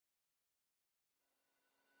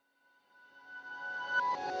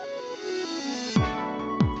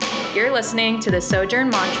You're listening to the Sojourn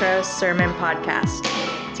Montrose Sermon Podcast.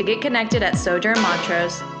 To get connected at Sojourn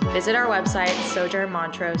Montrose, visit our website,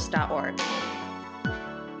 sojournmontrose.org.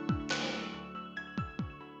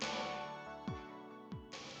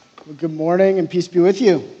 Well, good morning and peace be with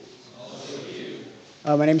you.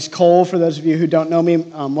 My name is Cole. For those of you who don't know me,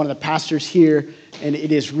 I'm one of the pastors here, and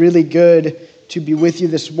it is really good to be with you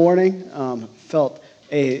this morning. Felt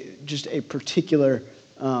just a particular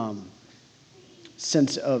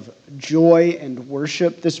sense of joy and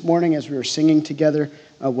worship this morning as we were singing together.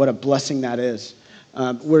 What a blessing that is.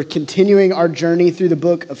 We're continuing our journey through the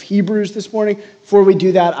book of Hebrews this morning. Before we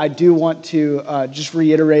do that, I do want to just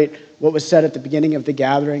reiterate what was said at the beginning of the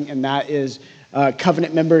gathering, and that is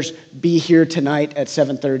covenant members, be here tonight at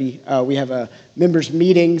 7:30. We have a members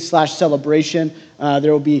meeting / celebration.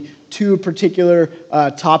 There will be two particular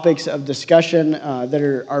topics of discussion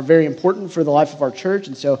that are very important for the life of our church,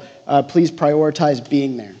 and so please prioritize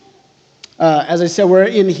being there. As I said, we're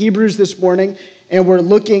in Hebrews this morning, and we're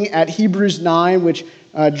looking at Hebrews 9, which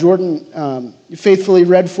Jordan faithfully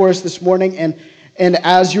read for us this morning. And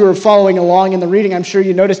as you were following along in the reading, I'm sure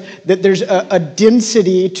you noticed that there's a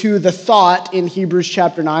density to the thought in Hebrews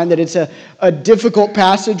chapter 9, that it's a difficult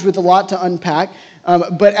passage with a lot to unpack.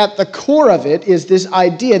 But at the core of it is this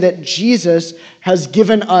idea that Jesus has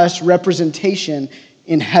given us representation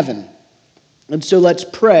in heaven. And so let's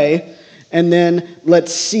pray, and then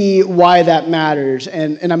let's see why that matters.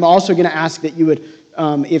 And I'm also going to ask that you would,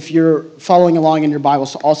 if you're following along in your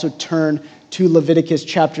Bibles, also turn to Leviticus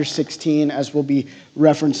chapter 16, as we'll be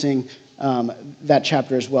referencing that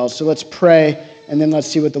chapter as well. So let's pray, and then let's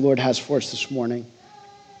see what the Lord has for us this morning.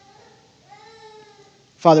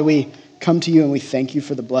 Father, we come to you and we thank you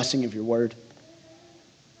for the blessing of your word.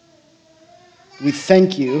 We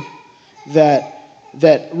thank you that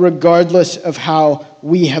regardless of how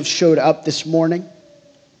we have showed up this morning,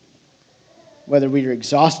 whether we are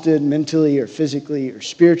exhausted mentally or physically or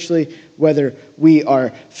spiritually, whether we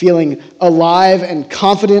are feeling alive and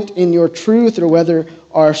confident in your truth, or whether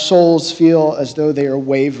our souls feel as though they are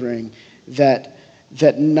wavering, that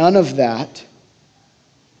none of that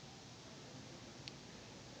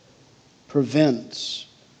prevents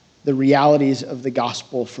the realities of the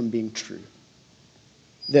gospel from being true.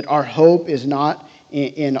 That our hope is not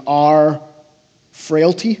in our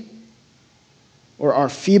frailty or our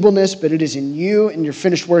feebleness, but it is in you and your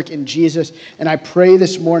finished work in Jesus. And I pray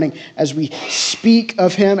this morning, as we speak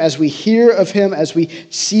of him, as we hear of him, as we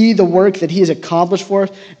see the work that he has accomplished for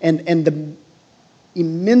us, and the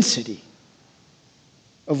immensity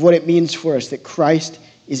of what it means for us that Christ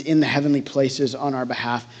is in the heavenly places on our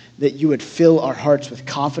behalf, that you would fill our hearts with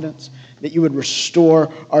confidence, that you would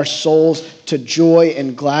restore our souls to joy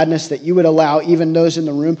and gladness, that you would allow even those in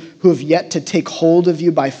the room who have yet to take hold of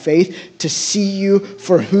you by faith to see you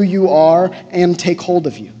for who you are and take hold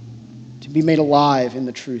of you, to be made alive in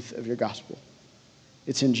the truth of your gospel.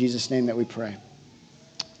 It's in Jesus' name that we pray.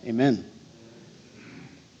 Amen.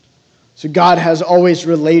 So God has always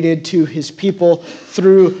related to his people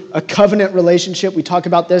through a covenant relationship. We talk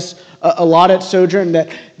about this a lot at Sojourn,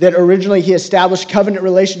 that originally he established covenant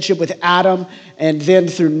relationship with Adam, and then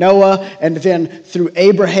through Noah, and then through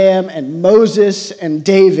Abraham and Moses and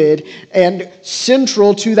David. And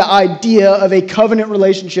central to the idea of a covenant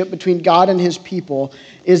relationship between God and his people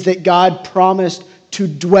is that God promised to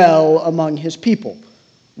dwell among his people.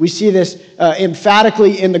 We see this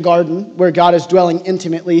emphatically in the garden, where God is dwelling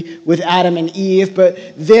intimately with Adam and Eve, but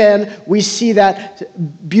then we see that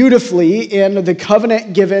beautifully in the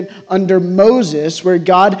covenant given under Moses, where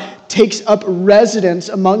God takes up residence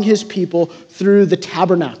among his people through the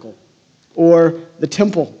tabernacle or the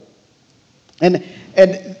temple. And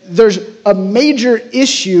there's a major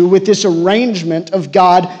issue with this arrangement of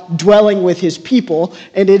God dwelling with his people,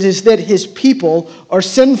 and it is that his people are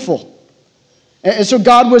sinful. And so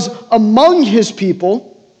God was among his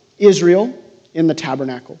people, Israel, in the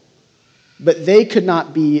tabernacle, but they could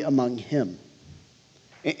not be among him.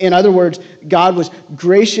 In other words, God was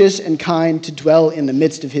gracious and kind to dwell in the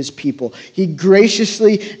midst of his people. He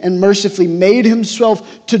graciously and mercifully made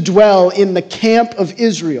himself to dwell in the camp of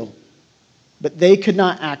Israel, but they could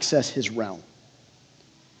not access his realm.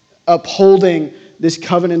 Upholding this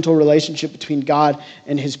covenantal relationship between God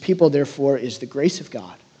and his people, therefore, is the grace of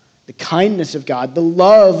God, the kindness of God, the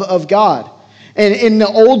love of God. And in the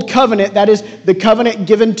Old Covenant, that is the covenant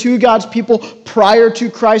given to God's people prior to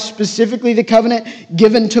Christ, specifically the covenant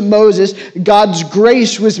given to Moses, God's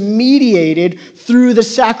grace was mediated through the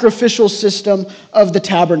sacrificial system of the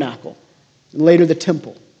tabernacle, and later the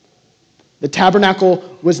temple. The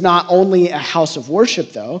tabernacle was not only a house of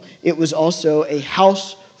worship, though, it was also a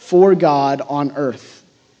house for God on earth.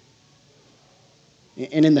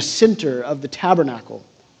 And in the center of the tabernacle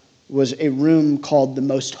was a room called the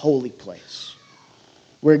Most Holy Place,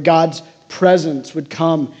 where God's presence would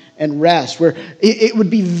come and rest, where it would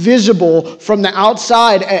be visible from the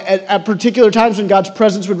outside at particular times when God's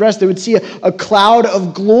presence would rest. They would see a cloud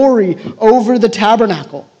of glory over the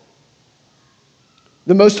tabernacle.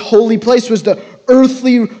 The Most Holy Place was the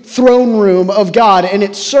earthly throne room of God, and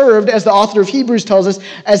it served, as the author of Hebrews tells us,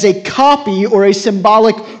 as a copy or a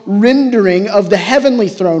symbolic rendering of the heavenly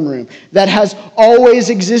throne room that has always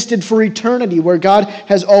existed for eternity, where God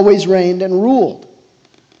has always reigned and ruled.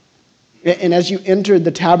 And as you entered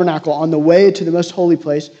the tabernacle on the way to the Most Holy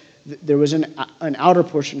Place, there was an outer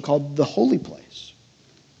portion called the Holy Place.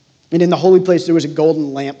 And in the Holy Place, there was a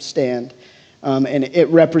golden lampstand, and it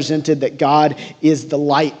represented that God is the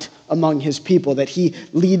light among his people, that he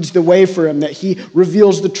leads the way for them, that he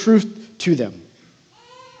reveals the truth to them.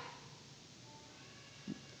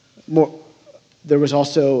 There was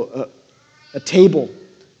also a table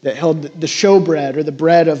that held the showbread, or the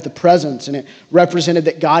bread of the presence, and it represented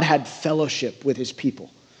that God had fellowship with his people,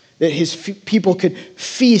 that his people could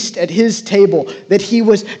feast at his table, that he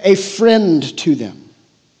was a friend to them.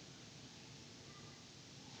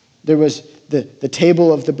 There was the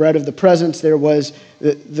table of the bread of the presence, there was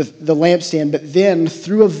the lampstand, but then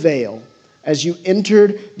through a veil, as you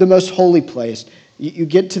entered the Most Holy Place, you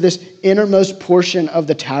get to this innermost portion of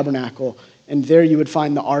the tabernacle, and there you would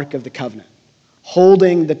find the Ark of the Covenant,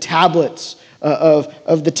 holding the tablets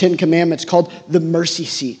of the Ten Commandments, called the mercy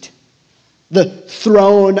seat, the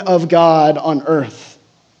throne of God on earth.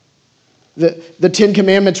 The Ten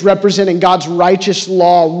Commandments representing God's righteous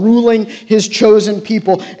law, ruling his chosen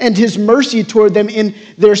people, and his mercy toward them in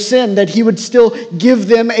their sin, that he would still give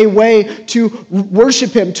them a way to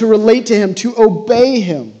worship him, to relate to him, to obey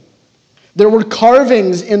him. There were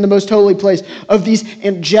carvings in the Most Holy Place of these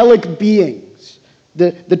angelic beings,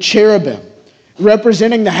 the cherubim,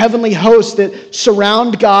 representing the heavenly hosts that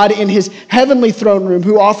surround God in his heavenly throne room,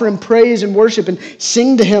 who offer him praise and worship and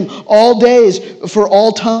sing to him all days for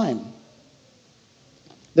all time.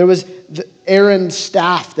 There was Aaron's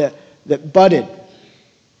staff that budded,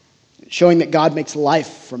 showing that God makes life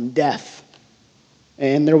from death.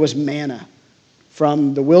 And there was manna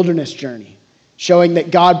from the wilderness journey, showing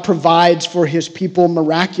that God provides for his people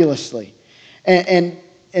miraculously. And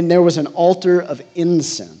there was an altar of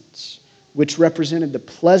incense, which represented the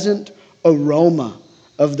pleasant aroma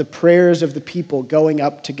of the prayers of the people going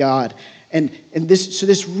up to God. And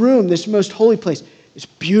this room, this Most Holy Place, is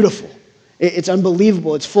beautiful. It's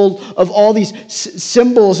unbelievable. It's full of all these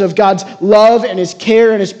symbols of God's love and his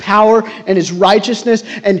care and his power and his righteousness,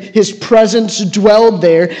 and his presence dwelled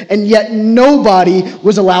there, and yet nobody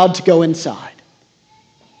was allowed to go inside.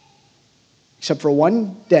 Except for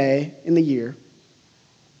one day in the year,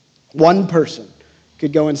 one person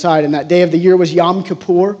could go inside, and that day of the year was Yom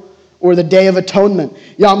Kippur, or the Day of Atonement.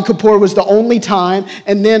 Yom Kippur was the only time,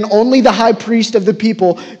 and then only the high priest of the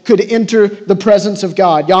people could enter the presence of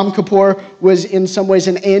God. Yom Kippur was in some ways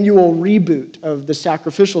an annual reboot of the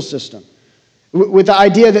sacrificial system, with the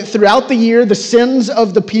idea that throughout the year, the sins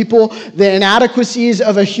of the people, the inadequacies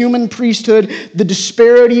of a human priesthood, the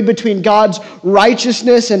disparity between God's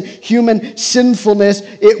righteousness and human sinfulness,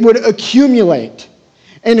 it would accumulate.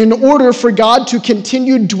 And in order for God to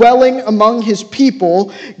continue dwelling among his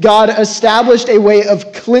people, God established a way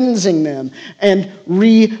of cleansing them and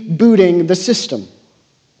rebooting the system.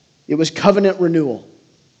 It was covenant renewal.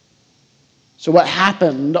 So what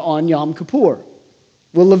happened on Yom Kippur?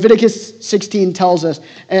 Well, Leviticus 16 tells us,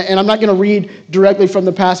 and I'm not going to read directly from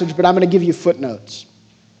the passage, but I'm going to give you footnotes.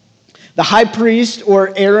 The high priest,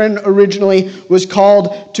 or Aaron originally, was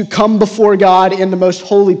called to come before God in the Most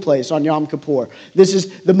Holy Place on Yom Kippur. This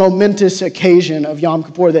is the momentous occasion of Yom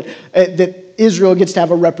Kippur that Israel gets to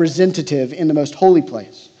have a representative in the Most Holy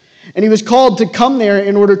Place. And he was called to come there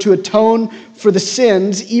in order to atone for the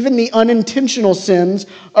sins, even the unintentional sins,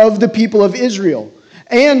 of the people of Israel,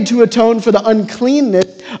 and to atone for the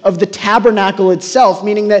uncleanness of the tabernacle itself,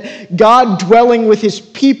 meaning that God dwelling with his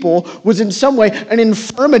people was in some way an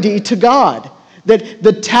infirmity to God, that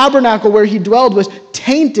the tabernacle where he dwelled was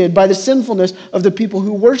tainted by the sinfulness of the people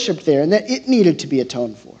who worshiped there, and that it needed to be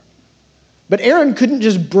atoned for. But Aaron couldn't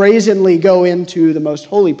just brazenly go into the Most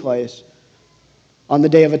Holy Place on the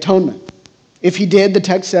Day of Atonement. If he did, the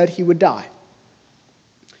text said he would die.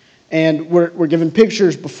 And we're given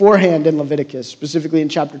pictures beforehand in Leviticus, specifically in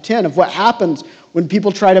chapter 10, of what happens when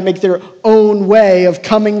people try to make their own way of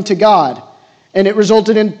coming to God. And it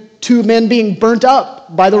resulted in two men being burnt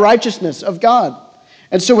up by the righteousness of God.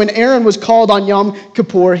 And so when Aaron was called on Yom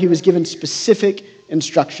Kippur, he was given specific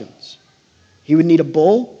instructions. He would need a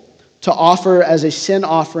bull to offer as a sin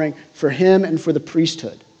offering for him and for the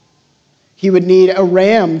priesthood. He would need a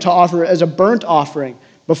ram to offer as a burnt offering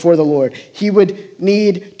before the Lord. He would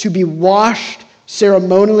need to be washed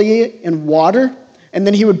ceremonially in water, and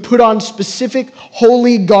then he would put on specific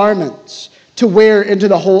holy garments to wear into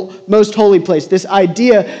the most holy place. This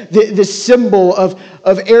idea, this symbol of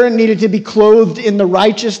Aaron needed to be clothed in the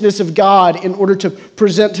righteousness of God in order to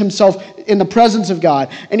present himself in the presence of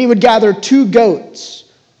God. And he would gather 2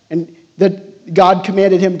 goats, and God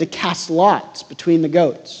commanded him to cast lots between the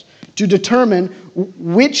goats to determine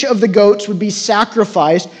which of the goats would be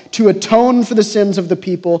sacrificed to atone for the sins of the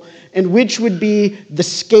people and which would be the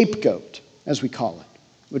scapegoat, as we call it,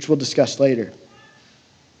 which we'll discuss later.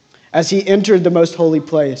 As he entered the most holy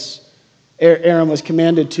place, Aaron was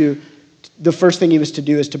commanded the first thing he was to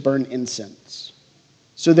do is to burn incense,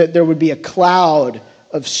 so that there would be a cloud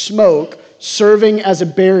of smoke serving as a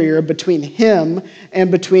barrier between him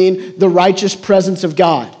and between the righteous presence of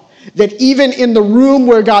God. That even in the room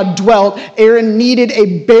where God dwelt, Aaron needed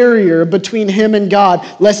a barrier between him and God,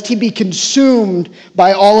 lest he be consumed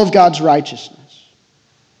by all of God's righteousness.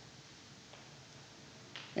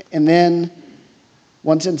 And then,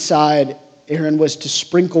 once inside, Aaron was to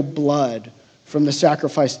sprinkle blood from the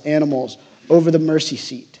sacrificed animals over the mercy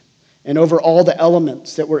seat and over all the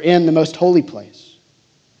elements that were in the most holy place,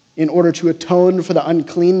 in order to atone for the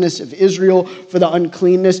uncleanness of Israel, for the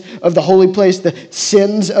uncleanness of the holy place, the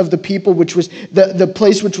sins of the people, which was the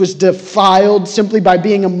place which was defiled simply by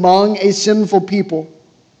being among a sinful people.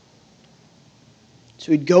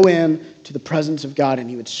 So he'd go in to the presence of God and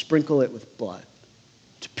he would sprinkle it with blood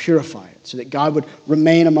to purify it, so that God would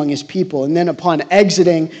remain among his people. And then upon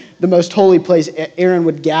exiting the most holy place, Aaron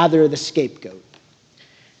would gather the scapegoat.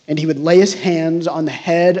 And he would lay his hands on the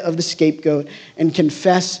head of the scapegoat and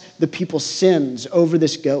confess the people's sins over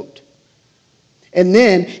this goat. And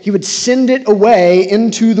then he would send it away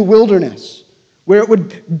into the wilderness, where it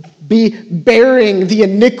would be bearing the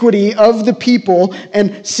iniquity of the people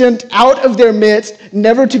and sent out of their midst,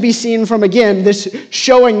 never to be seen from again. This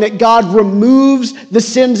showing that God removes the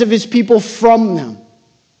sins of his people from them,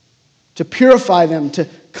 to purify them, to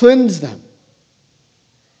cleanse them.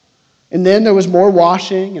 And then there was more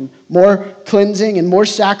washing and more cleansing and more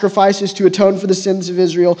sacrifices to atone for the sins of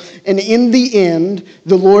Israel. And in the end,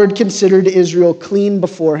 the Lord considered Israel clean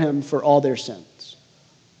before him for all their sins.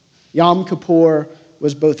 Yom Kippur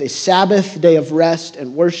was both a Sabbath day of rest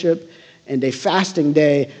and worship and a fasting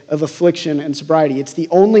day of affliction and sobriety. It's the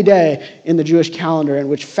only day in the Jewish calendar in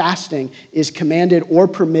which fasting is commanded or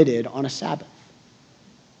permitted on a Sabbath.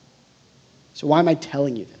 So why am I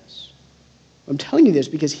telling you this? I'm telling you this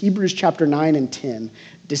because Hebrews chapter 9 and 10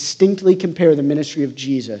 distinctly compare the ministry of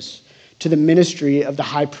Jesus to the ministry of the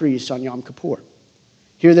high priest on Yom Kippur.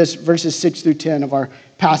 Hear this, verses 6 through 10 of our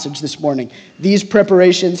passage this morning. These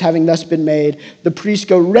preparations having thus been made, the priests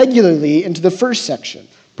go regularly into the first section,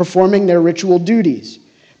 performing their ritual duties.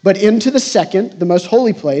 But into the second, the most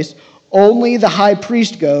holy place, only the high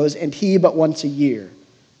priest goes, and he but once a year,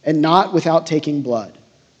 and not without taking blood,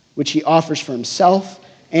 which he offers for himself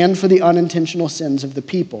and for the unintentional sins of the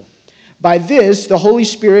people. By this, the Holy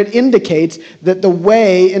Spirit indicates that the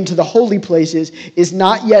way into the holy places is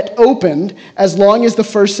not yet opened as long as the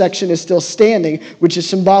first section is still standing, which is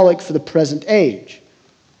symbolic for the present age.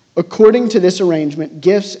 According to this arrangement,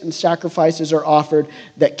 gifts and sacrifices are offered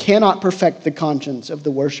that cannot perfect the conscience of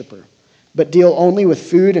the worshiper, but deal only with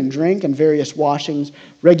food and drink and various washings,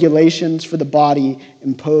 regulations for the body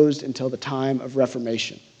imposed until the time of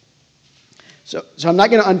Reformation. So I'm not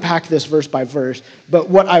going to unpack this verse by verse, but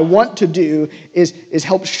what I want to do is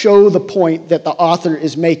help show the point that the author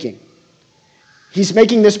is making. He's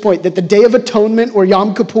making this point that the Day of Atonement, or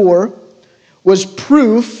Yom Kippur, was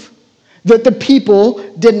proof that the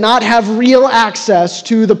people did not have real access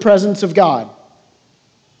to the presence of God.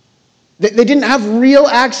 They didn't have real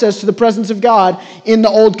access to the presence of God in the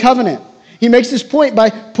Old Covenant. He makes this point by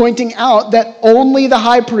pointing out that only the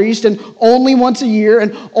high priest, and only once a year,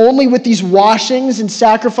 and only with these washings and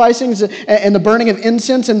sacrificings and the burning of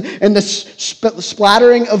incense and the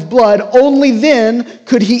splattering of blood, only then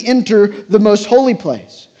could he enter the most holy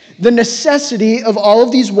place. The necessity of all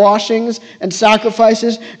of these washings and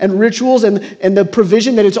sacrifices and rituals and the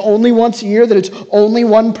provision that it's only once a year, that it's only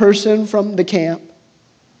one person from the camp,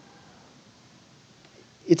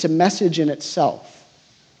 it's a message in itself.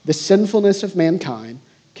 The sinfulness of mankind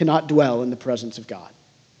cannot dwell in the presence of God.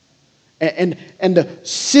 And the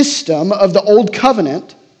system of the Old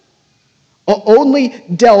Covenant only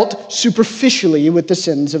dealt superficially with the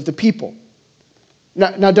sins of the people.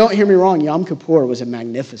 Now don't hear me wrong, Yom Kippur was a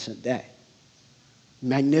magnificent day.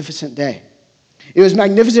 Magnificent day. It was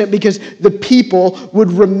magnificent because the people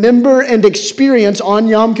would remember and experience on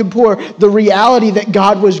Yom Kippur the reality that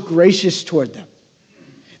God was gracious toward them,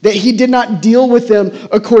 that he did not deal with them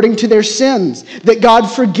according to their sins, that God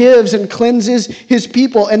forgives and cleanses his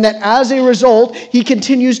people, and that as a result, he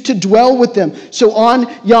continues to dwell with them. So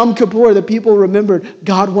on Yom Kippur, the people remembered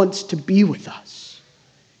God wants to be with us.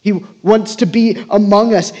 He wants to be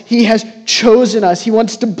among us. He has chosen us. He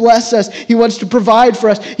wants to bless us. He wants to provide for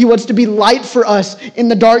us. He wants to be light for us in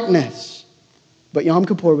the darkness. But Yom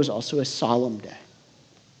Kippur was also a solemn day.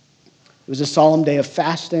 It was a solemn day of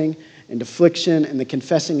fasting and affliction and the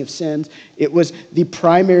confessing of sins. It was the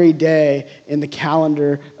primary day in the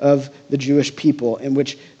calendar of the Jewish people in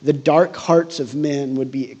which the dark hearts of men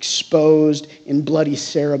would be exposed in bloody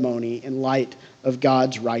ceremony in light of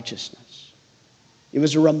God's righteousness. It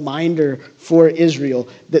was a reminder for Israel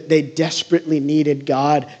that they desperately needed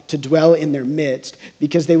God to dwell in their midst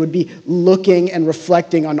because they would be looking and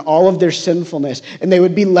reflecting on all of their sinfulness, and they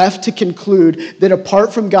would be left to conclude that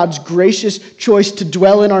apart from God's gracious choice to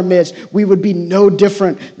dwell in our midst, we would be no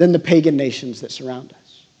different than the pagan nations that surround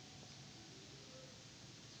us.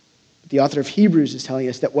 The author of Hebrews is telling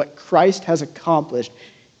us that what Christ has accomplished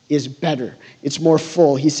is better. It's more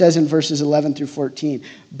full. He says in verses 11 through 14,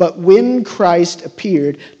 but when Christ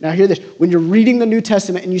appeared, now hear this, when you're reading the New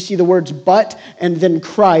Testament and you see the words but and then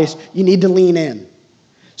Christ, you need to lean in.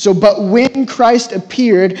 So, but when Christ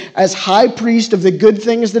appeared as high priest of the good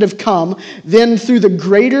things that have come, then through the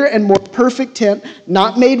greater and more perfect tent,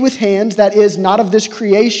 not made with hands, that is, not of this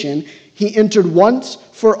creation, he entered once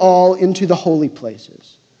for all into the holy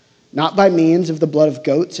places. Not by means of the blood of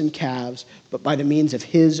goats and calves, but by the means of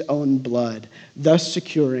his own blood, thus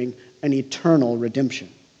securing an eternal redemption.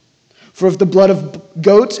 For if the blood of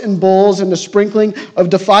goats and bulls and the sprinkling of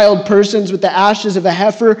defiled persons with the ashes of a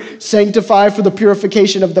heifer sanctify for the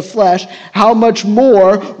purification of the flesh, how much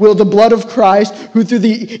more will the blood of Christ, who through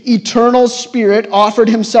the eternal Spirit offered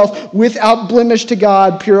himself without blemish to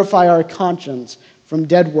God, purify our conscience from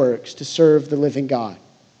dead works to serve the living God?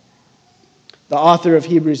 The author of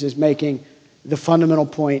Hebrews is making the fundamental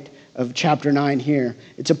point of chapter 9 here.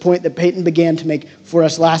 It's a point that Peyton began to make for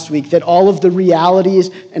us last week, that all of the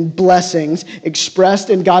realities and blessings expressed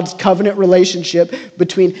in God's covenant relationship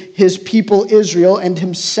between his people Israel and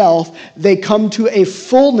himself, they come to a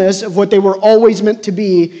fullness of what they were always meant to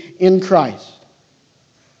be in Christ.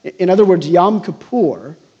 In other words, Yom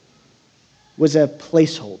Kippur was a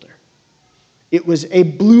placeholder. It was a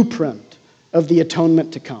blueprint of the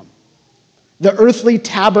atonement to come. The earthly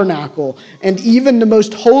tabernacle, and even the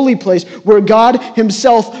most holy place where God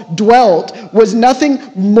himself dwelt, was nothing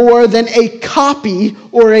more than a copy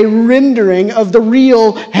or a rendering of the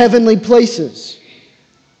real heavenly places.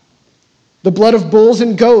 The blood of bulls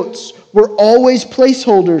and goats were always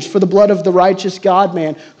placeholders for the blood of the righteous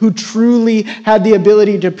God-man who truly had the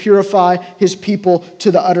ability to purify his people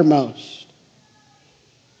to the uttermost.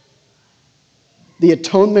 The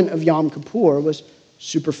atonement of Yom Kippur was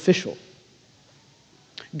superficial.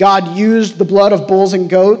 God used the blood of bulls and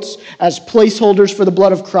goats as placeholders for the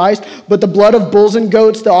blood of Christ, but the blood of bulls and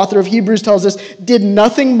goats, the author of Hebrews tells us, did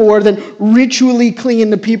nothing more than ritually clean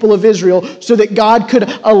the people of Israel so that God could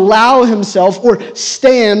allow himself or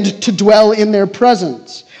stand to dwell in their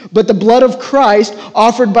presence. But the blood of Christ,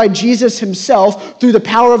 offered by Jesus himself through the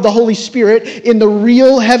power of the Holy Spirit in the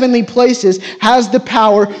real heavenly places, has the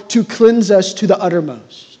power to cleanse us to the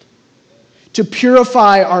uttermost. To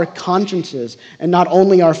purify our consciences and not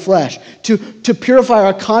only our flesh. To purify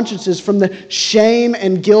our consciences from the shame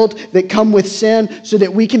and guilt that come with sin so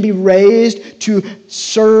that we can be raised to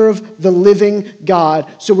serve the living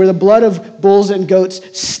God. So where the blood of bulls and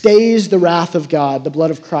goats stays the wrath of God, the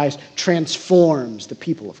blood of Christ transforms the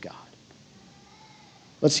people of God.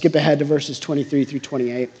 Let's skip ahead to verses 23 through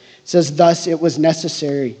 28. It says, thus it was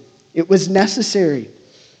necessary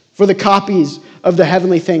for the copies of the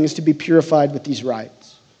heavenly things to be purified with these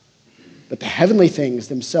rites, but the heavenly things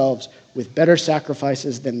themselves with better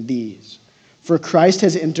sacrifices than these. For Christ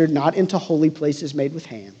has entered not into holy places made with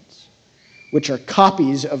hands, which are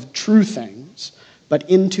copies of true things, but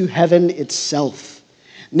into heaven itself,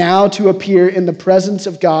 now to appear in the presence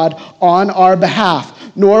of God on our behalf.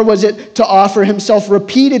 Nor was it to offer himself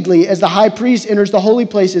repeatedly as the high priest enters the holy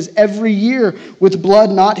places every year with blood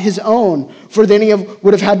not his own. For then he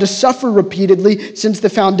would have had to suffer repeatedly since the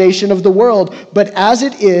foundation of the world. But as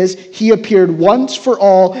it is, he appeared once for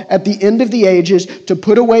all at the end of the ages to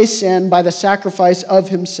put away sin by the sacrifice of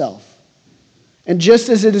himself. And just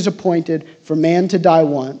as it is appointed for man to die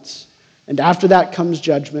once, and after that comes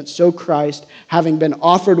judgment, so Christ, having been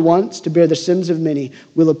offered once to bear the sins of many,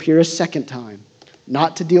 will appear a second time,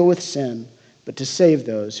 not to deal with sin, but but to save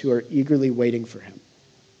those who are eagerly waiting for him.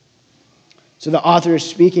 So the author is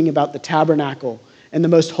speaking about the tabernacle and the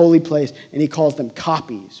most holy place, and he calls them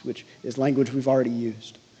copies, which is language we've already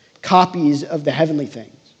used. Copies of the heavenly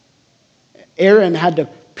things. Aaron had to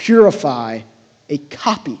purify a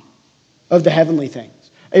copy of the heavenly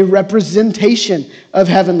things, a representation of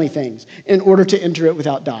heavenly things, in order to enter it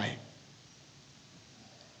without dying.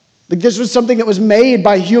 Like, this was something that was made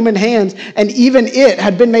by human hands, and even it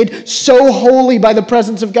had been made so holy by the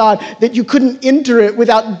presence of God that you couldn't enter it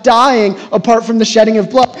without dying apart from the shedding of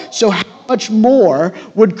blood. So how much more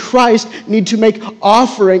would Christ need to make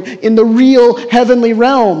offering in the real heavenly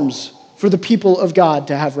realms for the people of God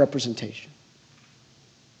to have representation?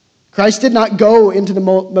 Christ did not go into the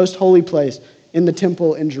most holy place in the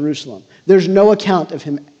temple in Jerusalem. There's no account of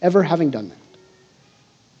him ever having done that.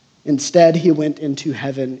 Instead, he went into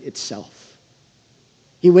heaven itself.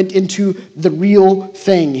 He went into the real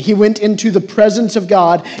thing. He went into the presence of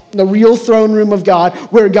God, the real throne room of God,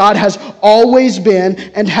 where God has always been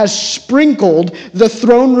and has sprinkled the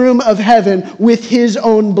throne room of heaven with his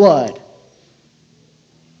own blood.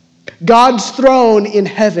 God's throne in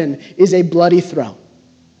heaven is a bloody throne.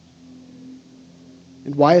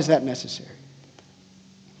 And why is that necessary?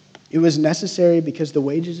 It was necessary because the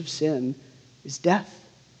wages of sin is death.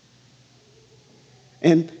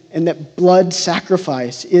 And that blood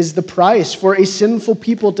sacrifice is the price for a sinful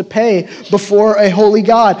people to pay before a holy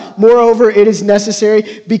God. Moreover, it is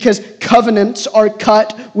necessary because covenants are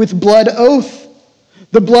cut with blood oath.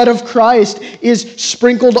 The blood of Christ is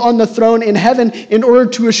sprinkled on the throne in heaven in order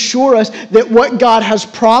to assure us that what God has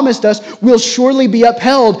promised us will surely be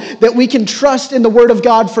upheld, that we can trust in the word of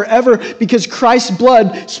God forever because Christ's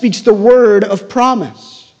blood speaks the word of promise.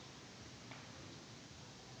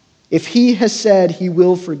 If he has said he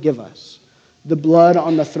will forgive us, the blood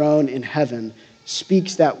on the throne in heaven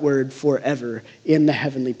speaks that word forever in the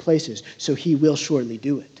heavenly places, so he will surely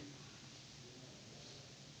do it.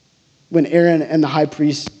 When Aaron and the high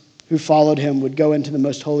priests who followed him would go into the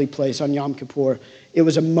most holy place on Yom Kippur, it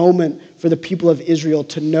was a moment for the people of Israel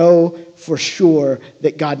to know for sure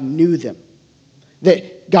that God knew them,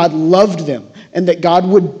 that God loved them, and that God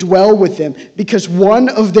would dwell with them because one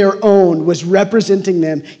of their own was representing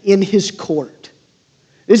them in his court.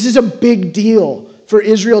 This is a big deal for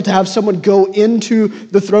Israel to have someone go into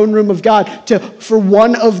the throne room of God, for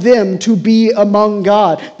one of them to be among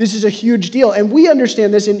God. This is a huge deal, and we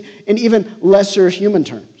understand this in even lesser human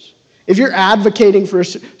terms. If you're advocating for a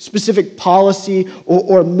specific policy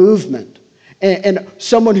or movement, and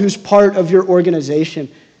someone who's part of your organization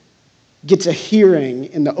gets a hearing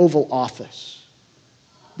in the Oval Office,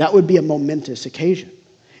 that would be a momentous occasion.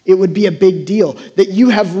 It would be a big deal that you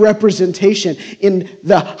have representation in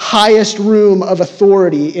the highest room of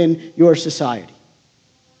authority in your society.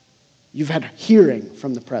 You've had a hearing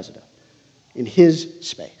from the president in his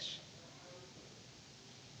space.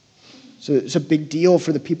 So it's a big deal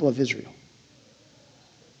for the people of Israel.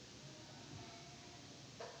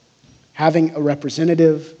 Having a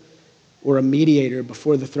representative or a mediator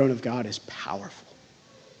before the throne of God is powerful.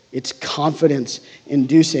 It's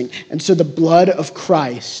confidence-inducing. And so the blood of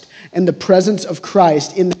Christ and the presence of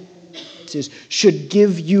Christ in the places should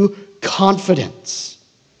give you confidence.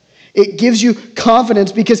 It gives you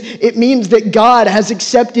confidence because it means that God has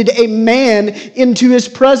accepted a man into his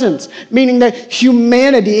presence, meaning that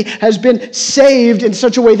humanity has been saved in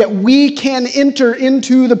such a way that we can enter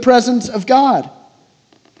into the presence of God.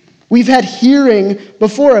 We've had hearing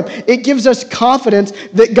before him. It gives us confidence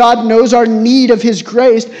that God knows our need of his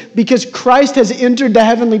grace because Christ has entered the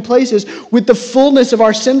heavenly places with the fullness of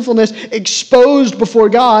our sinfulness exposed before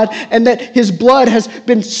God, and that his blood has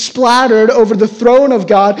been splattered over the throne of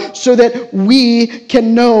God so that we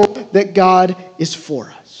can know that God is for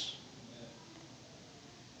us.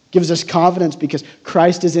 Gives us confidence because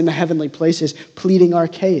Christ is in the heavenly places pleading our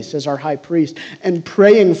case as our high priest and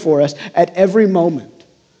praying for us at every moment,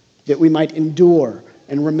 that we might endure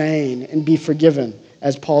and remain and be forgiven,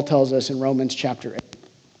 as Paul tells us in Romans chapter 8.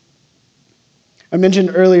 I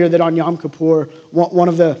mentioned earlier that on Yom Kippur, one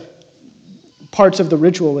of the parts of the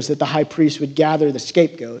ritual was that the high priest would gather the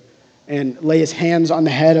scapegoat and lay his hands on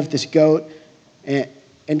the head of this goat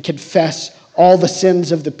and confess all the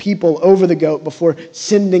sins of the people over the goat before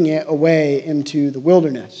sending it away into the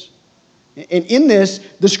wilderness. And in this,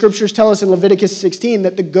 the scriptures tell us in Leviticus 16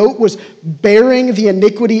 that the goat was bearing the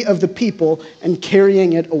iniquity of the people and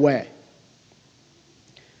carrying it away.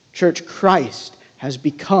 Church, Christ has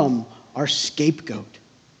become our scapegoat.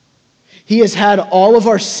 He has had all of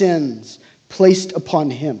our sins placed upon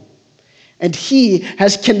him. And he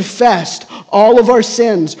has confessed all of our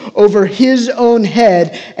sins over his own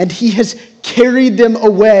head, and he has carried them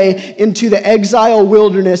away into the exile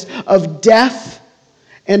wilderness of death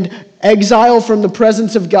and exile from the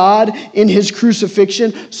presence of God in his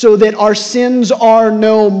crucifixion, so that our sins are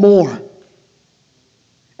no more.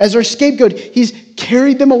 As our scapegoat, he's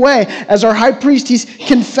carried them away. As our high priest, he's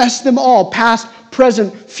confessed them all, past,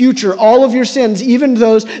 present, future, all of your sins, even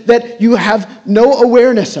those that you have no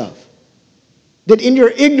awareness of. That in your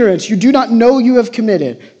ignorance you do not know you have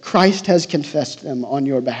committed. Christ has confessed them on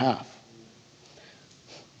your behalf.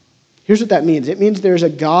 Here's what that means. It means there's a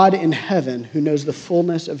God in heaven who knows the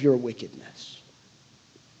fullness of your wickedness.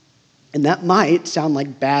 And that might sound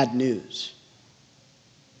like bad news.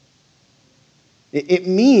 It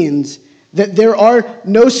means that there are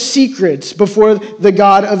no secrets before the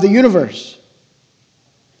God of the universe.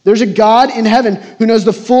 There's a God in heaven who knows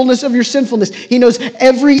the fullness of your sinfulness. He knows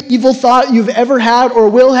every evil thought you've ever had or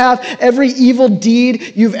will have, every evil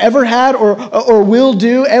deed you've ever had or will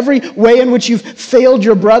do, every way in which you've failed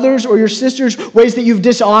your brothers or your sisters, ways that you've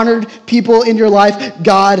dishonored people in your life.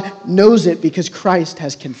 God knows it because Christ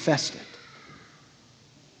has confessed it.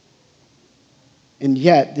 And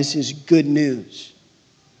yet, this is good news.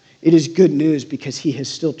 It is good news because he has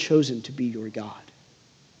still chosen to be your God.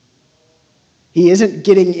 He isn't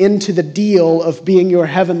getting into the deal of being your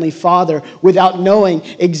heavenly Father without knowing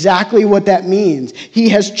exactly what that means. He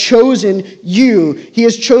has chosen you. He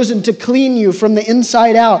has chosen to clean you from the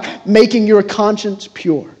inside out, making your conscience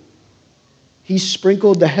pure. He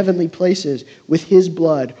sprinkled the heavenly places with his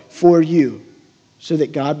blood for you so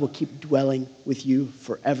that God will keep dwelling with you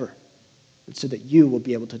forever and so that you will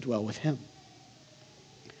be able to dwell with him.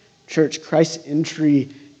 Church, Christ's entry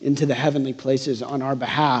into the heavenly places on our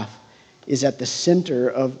behalf is at the center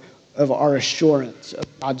of our assurance of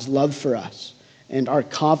God's love for us and our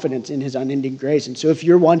confidence in his unending grace. And so if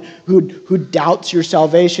you're one who doubts your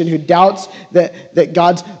salvation, who doubts that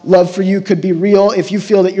God's love for you could be real, if you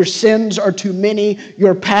feel that your sins are too many,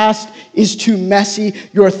 your past is too messy,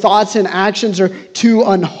 your thoughts and actions are too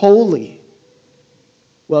unholy,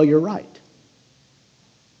 well, you're right.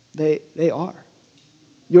 They are.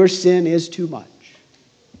 Your sin is too much.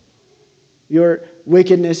 Your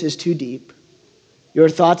wickedness is too deep. Your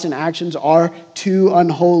thoughts and actions are too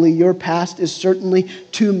unholy. Your past is certainly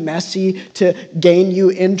too messy to gain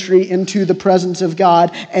you entry into the presence of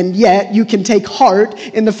God. And yet you can take heart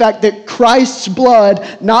in the fact that Christ's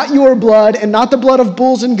blood, not your blood and not the blood of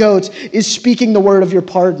bulls and goats, is speaking the word of your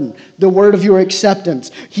pardon, the word of your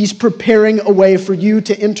acceptance. He's preparing a way for you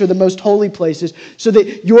to enter the most holy places so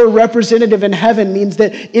that your representative in heaven means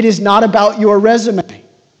that it is not about your resume.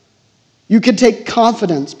 You can take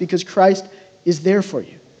confidence because Christ is there for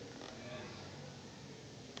you.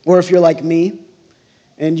 Or if you're like me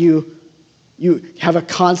and you have a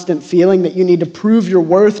constant feeling that you need to prove your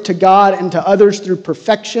worth to God and to others through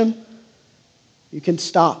perfection, you can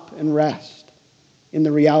stop and rest in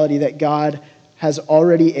the reality that God has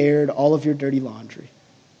already aired all of your dirty laundry.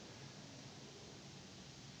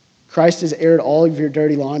 Christ has aired all of your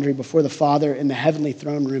dirty laundry before the Father in the heavenly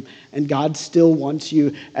throne room, and God still wants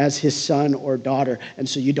you as his son or daughter. And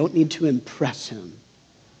so you don't need to impress him.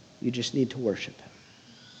 You just need to worship him.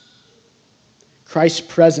 Christ's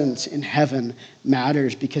presence in heaven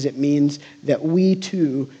matters because it means that we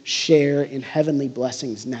too share in heavenly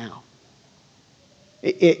blessings now.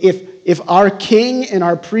 If our king and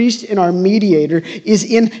our priest and our mediator is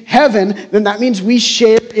in heaven, then that means we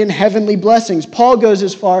share in heavenly blessings. Paul goes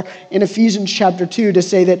as far in Ephesians chapter 2 to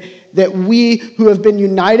say that we who have been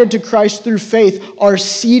united to Christ through faith are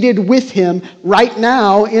seated with him right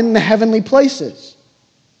now in the heavenly places.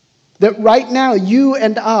 That right now you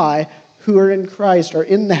and I who are in Christ are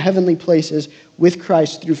in the heavenly places with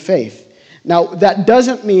Christ through faith. Now, that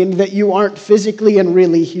doesn't mean that you aren't physically and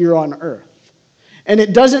really here on earth. And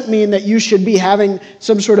it doesn't mean that you should be having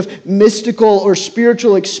some sort of mystical or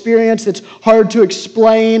spiritual experience that's hard to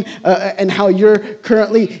explain and how you're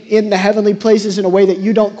currently in the heavenly places in a way that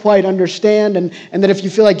you don't quite understand and that if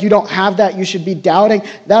you feel like you don't have that, you should be doubting.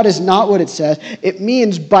 That is not what it says. It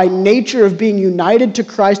means by nature of being united to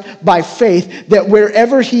Christ by faith that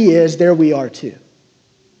wherever he is, there we are too.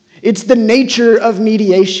 It's the nature of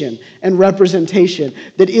mediation and representation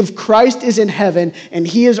that if Christ is in heaven and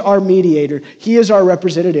he is our mediator, he is our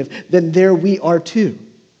representative, then there we are too.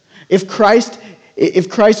 If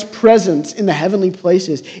Christ's presence in the heavenly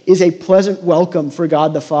places is a pleasant welcome for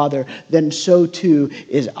God the Father, then so too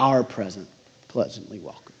is our presence pleasantly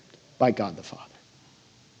welcomed by God the Father.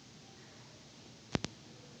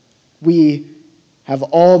 We have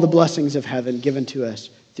all the blessings of heaven given to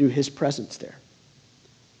us through his presence there.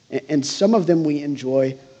 And some of them we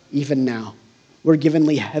enjoy even now. We're given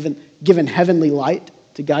heavenly light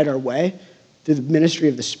to guide our way through the ministry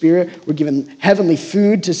of the Spirit. We're given heavenly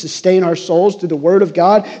food to sustain our souls through the Word of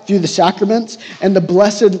God, through the sacraments. And the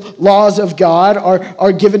blessed laws of God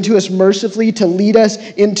are given to us mercifully to lead us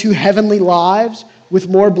into heavenly lives with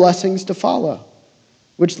more blessings to follow.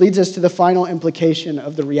 Which leads us to the final implication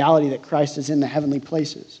of the reality that Christ is in the heavenly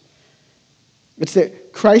places. It's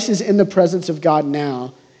that Christ is in the presence of God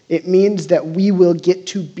now. It means that we will get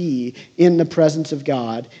to be in the presence of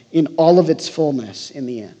God in all of its fullness in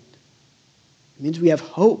the end. It means we have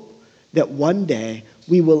hope that one day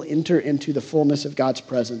we will enter into the fullness of God's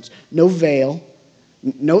presence. No veil,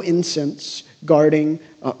 no incense guarding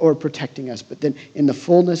or protecting us, but then in the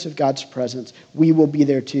fullness of God's presence, we will be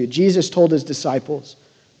there too. Jesus told his disciples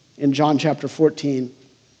in John chapter 14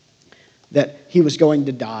 that he was going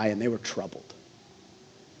to die and they were troubled.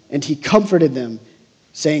 And he comforted them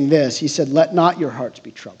saying this, he said, "Let not your hearts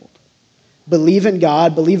be troubled. Believe in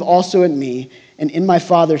God, believe also in me, and in my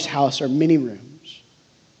Father's house are many rooms.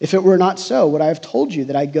 If it were not so, would I have told you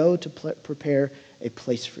that I go to prepare a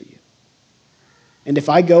place for you? And if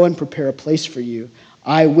I go and prepare a place for you,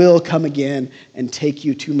 I will come again and take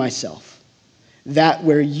you to myself, that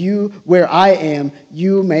where I am,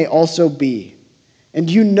 you may also be. And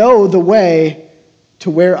you know the way to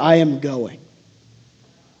where I am going."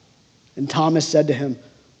 And Thomas said to him,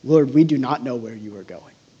 "Lord, we do not know where you are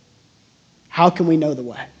going. How can we know the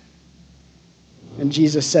way?" And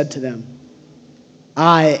Jesus said to them,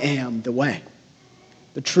 "I am the way,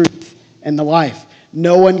 the truth, and the life.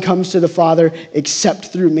 No one comes to the Father except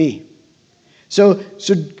through me." So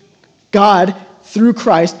God, through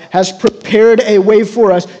Christ, has prepared a way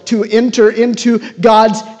for us to enter into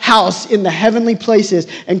God's house in the heavenly places,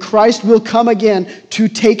 and Christ will come again to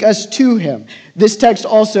take us to him. This text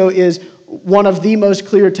also is one of the most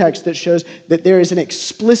clear texts that shows that there is an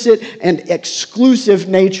explicit and exclusive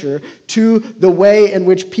nature to the way in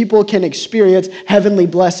which people can experience heavenly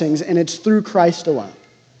blessings, and it's through Christ alone.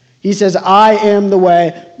 He says, "I am the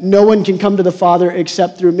way. No one can come to the Father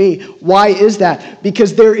except through me." Why is that?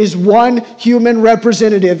 Because there is one human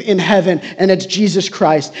representative in heaven, and it's Jesus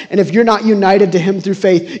Christ. And if you're not united to him through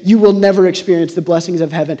faith, you will never experience the blessings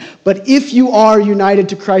of heaven. But if you are united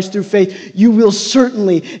to Christ through faith, you will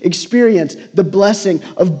certainly experience the blessing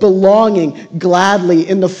of belonging gladly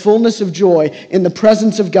in the fullness of joy in the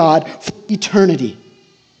presence of God for eternity.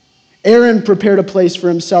 Aaron prepared a place for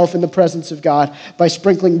himself in the presence of God by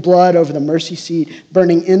sprinkling blood over the mercy seat,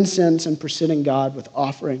 burning incense, and presenting God with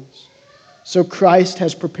offerings. So Christ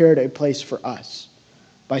has prepared a place for us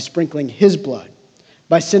by sprinkling his blood,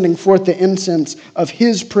 by sending forth the incense of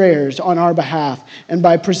his prayers on our behalf, and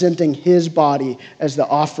by presenting his body as the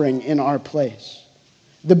offering in our place.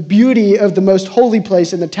 The beauty of the most holy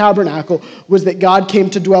place in the tabernacle was that God came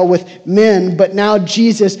to dwell with men, but now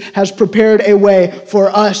Jesus has prepared a way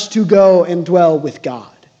for us to go and dwell with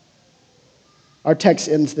God. Our text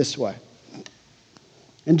ends this way.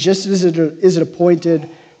 "And just as it is appointed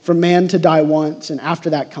for man to die once, and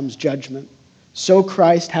after that comes judgment, so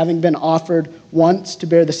Christ, having been offered once to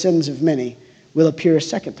bear the sins of many, will appear a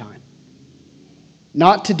second time,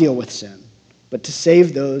 not to deal with sin, but to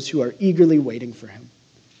save those who are eagerly waiting for him."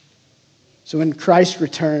 So when Christ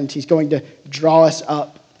returns, he's going to draw us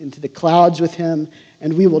up into the clouds with him,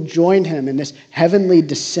 and we will join him in this heavenly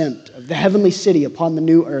descent of the heavenly city upon the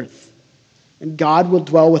new earth. And God will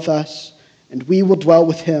dwell with us, and we will dwell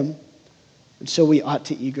with him, and so we ought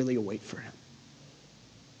to eagerly await for him.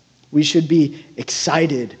 We should be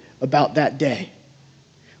excited about that day.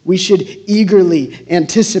 We should eagerly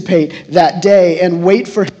anticipate that day and wait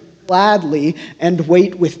for him gladly and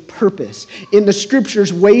wait with purpose. In the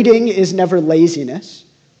scriptures, waiting is never laziness.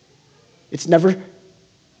 It's never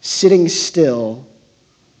sitting still.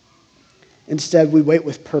 Instead, we wait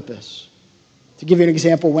with purpose. To give you an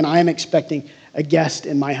example, when I'm expecting a guest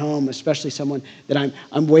in my home, especially someone that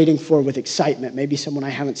I'm waiting for with excitement, maybe someone I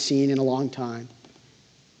haven't seen in a long time,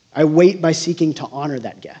 I wait by seeking to honor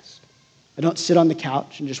that guest. I don't sit on the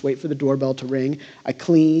couch and just wait for the doorbell to ring. I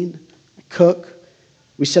clean, I cook.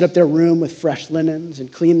 We set up their room with fresh linens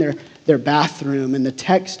and clean their bathroom, and the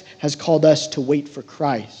text has called us to wait for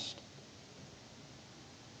Christ.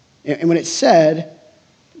 And when it said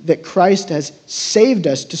that Christ has saved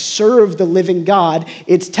us to serve the living God,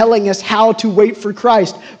 it's telling us how to wait for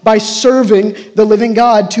Christ. By serving the living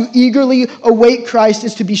God, to eagerly await Christ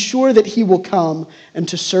is to be sure that he will come and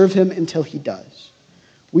to serve him until he does.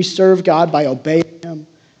 We serve God by obeying him,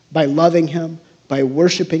 by loving him, by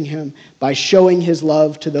worshiping him, by showing his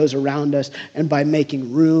love to those around us, and by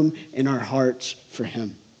making room in our hearts for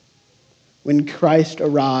him. When Christ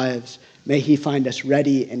arrives, may he find us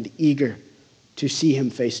ready and eager to see him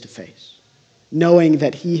face to face, knowing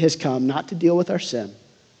that he has come not to deal with our sin.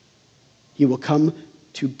 He will come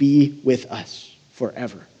to be with us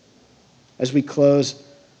forever. As we close,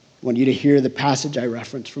 I want you to hear the passage I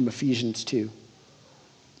referenced from Ephesians 2.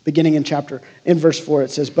 Beginning in verse 4,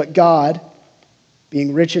 it says, "But God,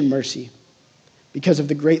 being rich in mercy, because of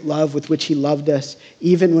the great love with which he loved us,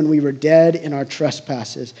 even when we were dead in our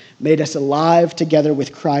trespasses, made us alive together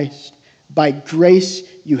with Christ. By grace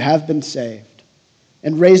you have been saved,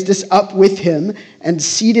 and raised us up with him, and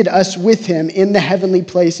seated us with him in the heavenly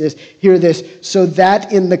places." Hear this, "so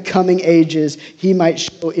that in the coming ages he might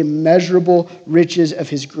show immeasurable riches of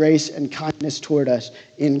his grace and kindness toward us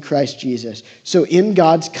in Christ Jesus." So in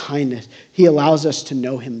God's kindness, he allows us to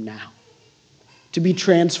know him now, to be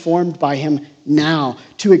transformed by him now,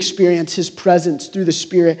 to experience his presence through the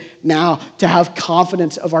Spirit now, to have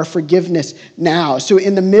confidence of our forgiveness now. So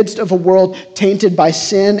in the midst of a world tainted by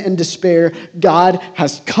sin and despair, God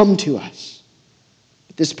has come to us.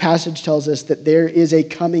 This passage tells us that there is a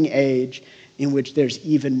coming age in which there's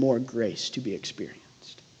even more grace to be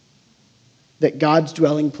experienced. That God's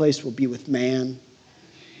dwelling place will be with man,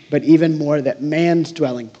 but even more that man's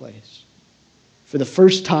dwelling place, for the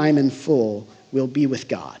first time in full, will be with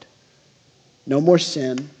God. No more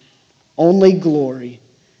sin, only glory,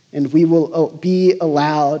 and we will be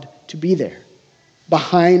allowed to be there,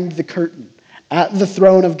 behind the curtain, at the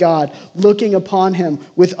throne of God, looking upon him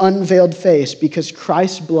with unveiled face, because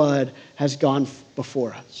Christ's blood has gone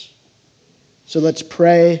before us. So let's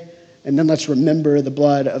pray, and then let's remember the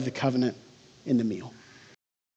blood of the covenant in the meal.